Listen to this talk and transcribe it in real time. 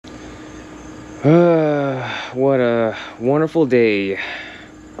What a wonderful day.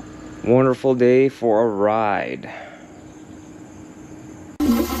 Wonderful day for a ride.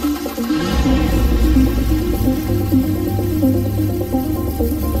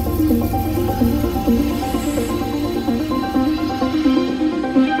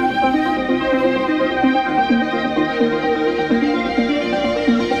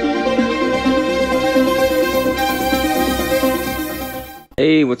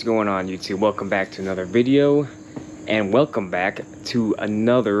 Hey, what's going on YouTube? Welcome back to another video, and welcome back to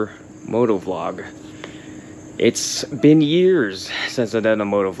another MotoVlog. It's been years since I've done a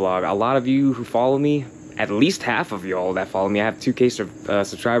MotoVlog. A lot of you who follow me, at least half of y'all that follow me, I have 2K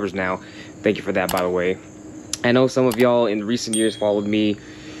subscribers now. Thank you for that, by the way. I know some of y'all in recent years followed me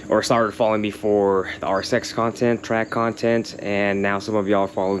or started following me for the RSX content, track content, and now some of y'all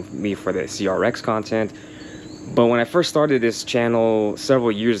follow me for the CRX content. But when I first started this channel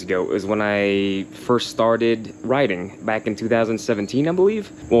several years ago, it was when I first started riding back in 2017, I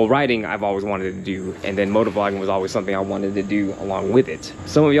believe. Well, riding I've always wanted to do, and then motovlogging was always something I wanted to do along with it.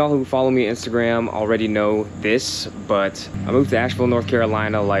 Some of y'all who follow me on Instagram already know this, but I moved to Asheville, North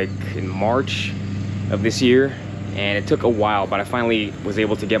Carolina like in March of this year, and it took a while, but I finally was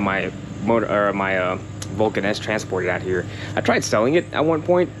able to get my Vulcan S transported out here. I tried selling it at one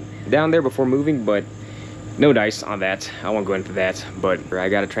point down there before moving, but no dice on that. I won't go into that, but I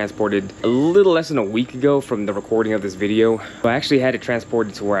got it transported a little less than a week ago from the recording of this video. I actually had it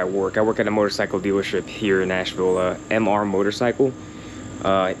transported to where I work. I work at a motorcycle dealership here in Nashville, MR Motorcycle.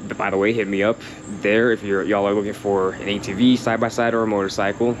 By the way, hit me up there if y'all are looking for an ATV, side-by-side, or a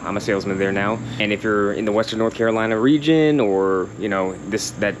motorcycle. I'm a salesman there now. And if you're in the Western North Carolina region, or you know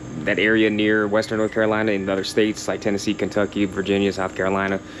that area near Western North Carolina in other states like Tennessee, Kentucky, Virginia, South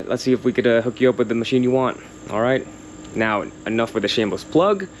Carolina, let's see if we could hook you up with the machine you want. All right. Now, enough with the shameless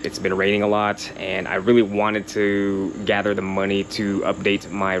plug. It's been raining a lot, and I really wanted to gather the money to update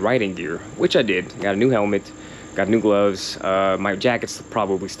my riding gear, which I did. Got a new helmet, got new gloves. My jacket's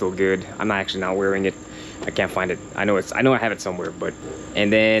probably still good. I'm not wearing it. I can't find it. I know I have it somewhere, but.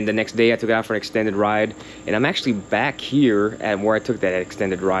 And then the next day I took it out for an extended ride, and I'm actually back here at where I took that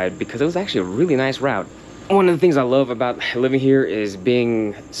extended ride because it was actually a really nice route. One of the things I love about living here is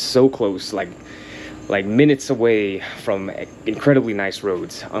being so close, like minutes away from incredibly nice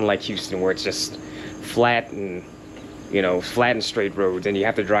roads, unlike Houston where it's just flat and straight roads, and you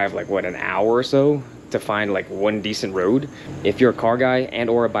have to drive like what, an hour or so to find like one decent road. If you're a car guy and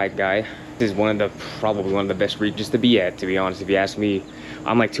or a bike guy, this is probably one of the best regions to be at, to be honest. If you ask me,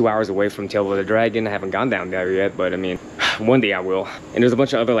 I'm like 2 hours away from Tail of the Dragon. I haven't gone down there yet, but I mean, one day I will. And there's a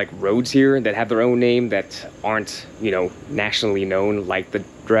bunch of other like roads here that have their own name that aren't, nationally known like the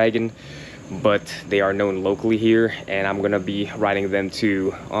Dragon, but they are known locally here, and I'm gonna be riding them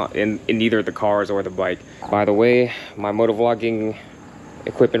too in either the cars or the bike. By the way, my motovlogging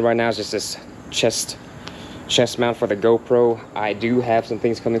equipment right now is just this chest mount for the GoPro. I do have some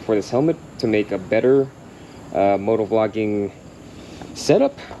things coming for this helmet to make a better motovlogging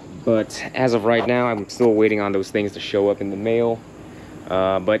setup, but as of right now I'm still waiting on those things to show up in the mail.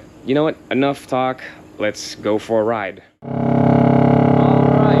 But you know what, enough talk, let's go for a ride.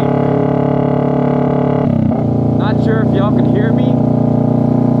 Not sure if y'all can hear me,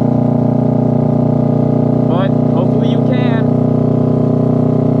 but hopefully you can.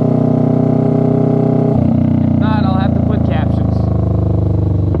 If not, I'll have to put captions.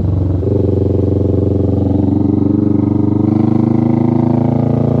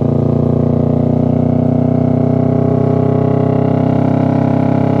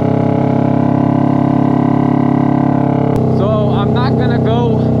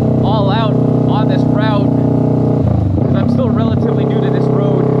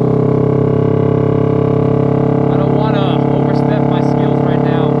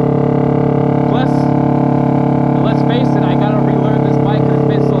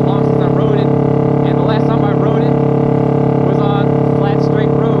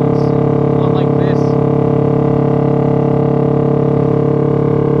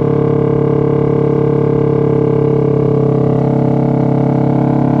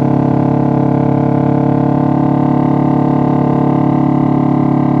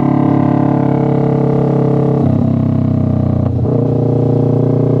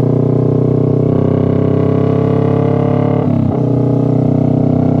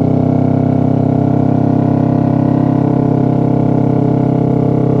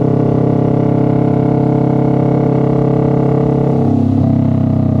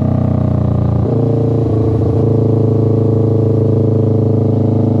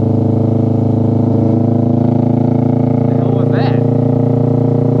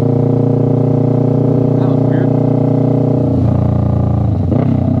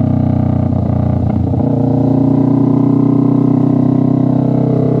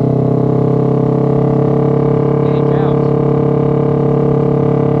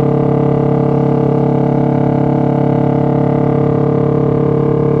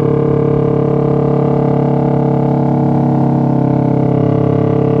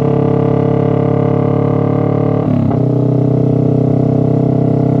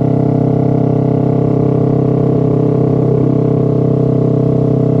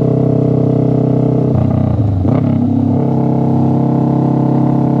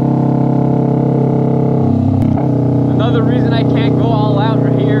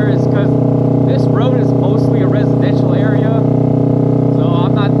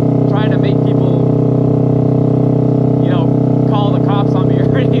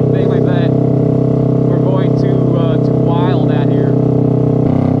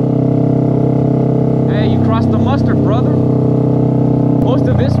 across the mustard, brother. Most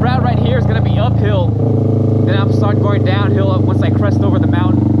of this route right here is going to be uphill. Then I'm start going downhill once I crest over the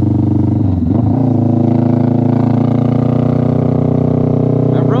mountain.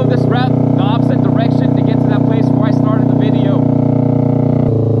 I rode this route the opposite direction to get to that place where I started the video.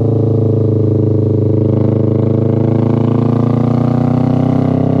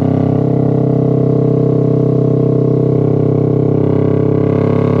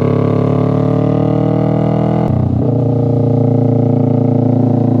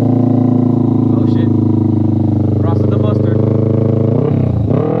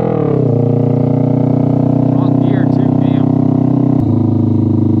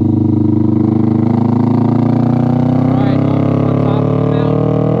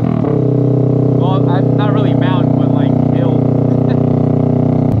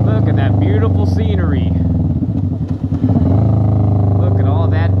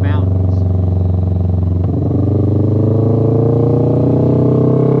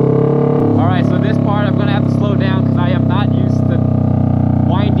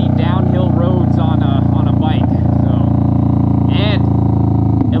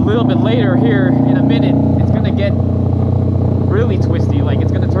 Later here in a minute, it's gonna get really twisty, like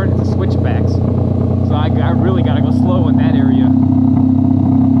it's gonna turn into switchbacks. So I really gotta go slow in that area.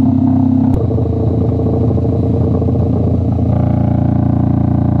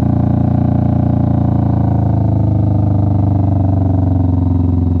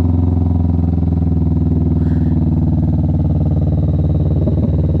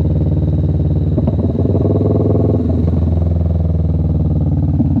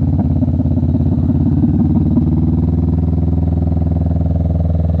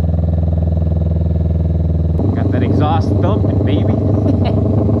 Exhaust thumping, baby.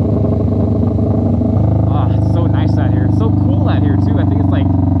 Oh, it's so nice out here. It's so cool out here too. I think it's like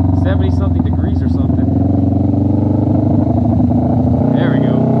 70 something degrees or something. There we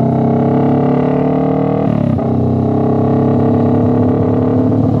go.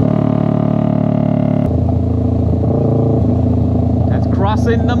 That's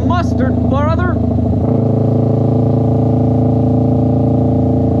crossing the mustard, brother.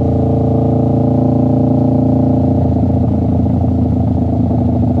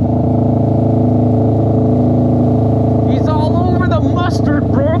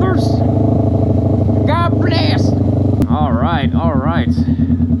 All right.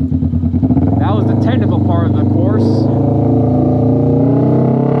 That was the technical part of the course.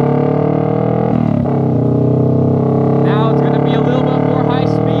 Now it's going to be a little bit more high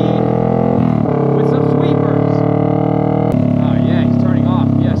speed with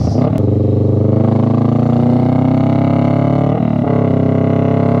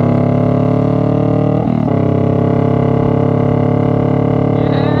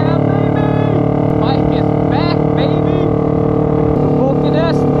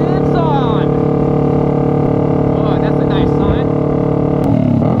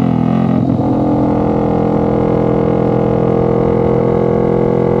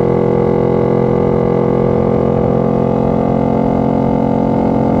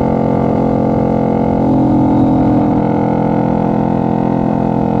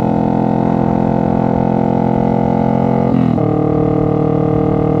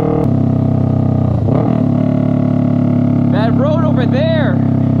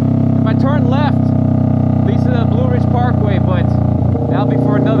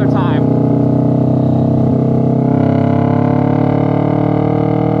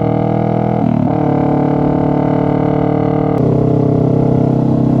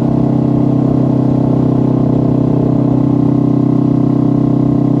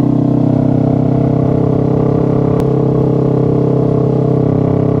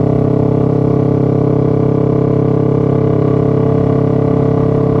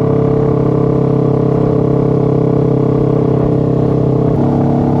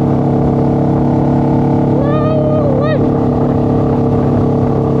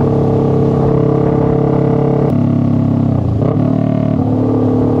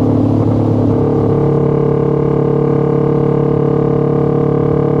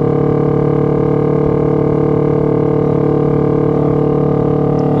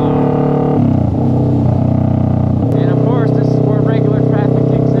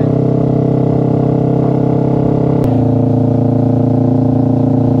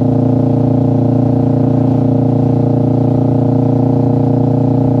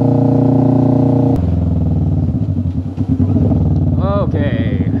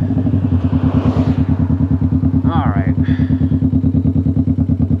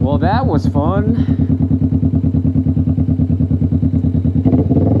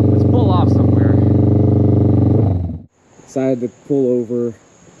decided to pull over.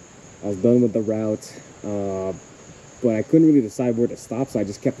 I was done with the route, but I couldn't really decide where to stop, so I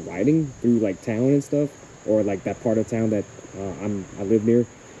just kept riding through like town and stuff, or like that part of town that I live near.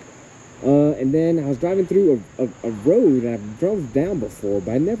 And then I was driving through a road that I've drove down before,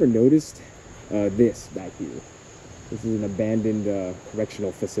 but I never noticed this back here. This is an abandoned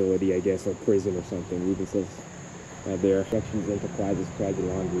correctional facility, I guess, or prison or something. It even says there, Corrections Enterprises, Craggy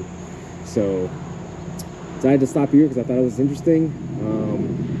Laundry. So decided to stop here because I thought it was interesting.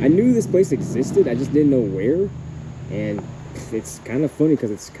 I knew this place existed, I just didn't know where. And it's kind of funny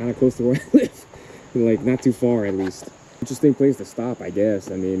because it's kind of close to where I live. Like, not too far at least. Interesting place to stop, I guess.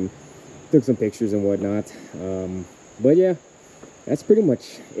 I mean, took some pictures and whatnot. But yeah, that's pretty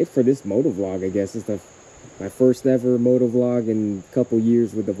much it for this motovlog, I guess. It's my first ever motovlog in a couple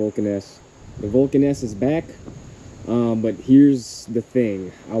years with the Vulcan S. The Vulcan S is back. But here's the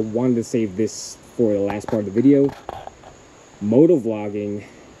thing. I wanted to save this for the last part of the video. Motovlogging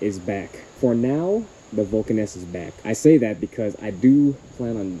is back. For now, the Vulcan S is back. I say that because I do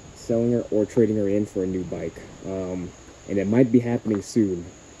plan on selling her or trading her in for a new bike. And it might be happening soon.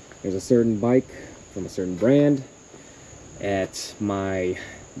 There's a certain bike from a certain brand at my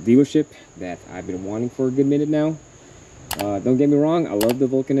dealership that I've been wanting for a good minute now. Don't get me wrong, I love the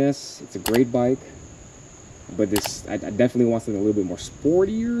Vulcan S. It's a great bike. But I definitely want something a little bit more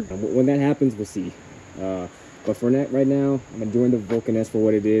sportier. And when that happens, we'll see. But for right now, I'm enjoying the Vulcan S for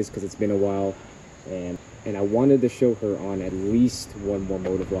what it is because it's been a while. And I wanted to show her on at least one more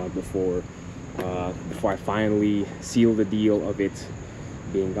motovlog before I finally seal the deal of it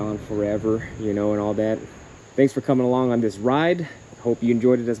being gone forever, you know, and all that. Thanks for coming along on this ride. Hope you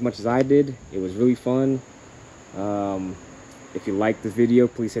enjoyed it as much as I did. It was really fun. If you liked this video,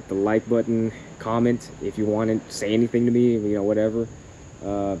 please hit the like button, comment if you want to say anything to me, you know, whatever.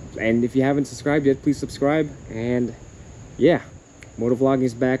 And if you haven't subscribed yet, please subscribe. And yeah, motovlogging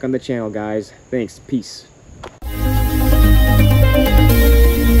is back on the channel, guys. Thanks. Peace.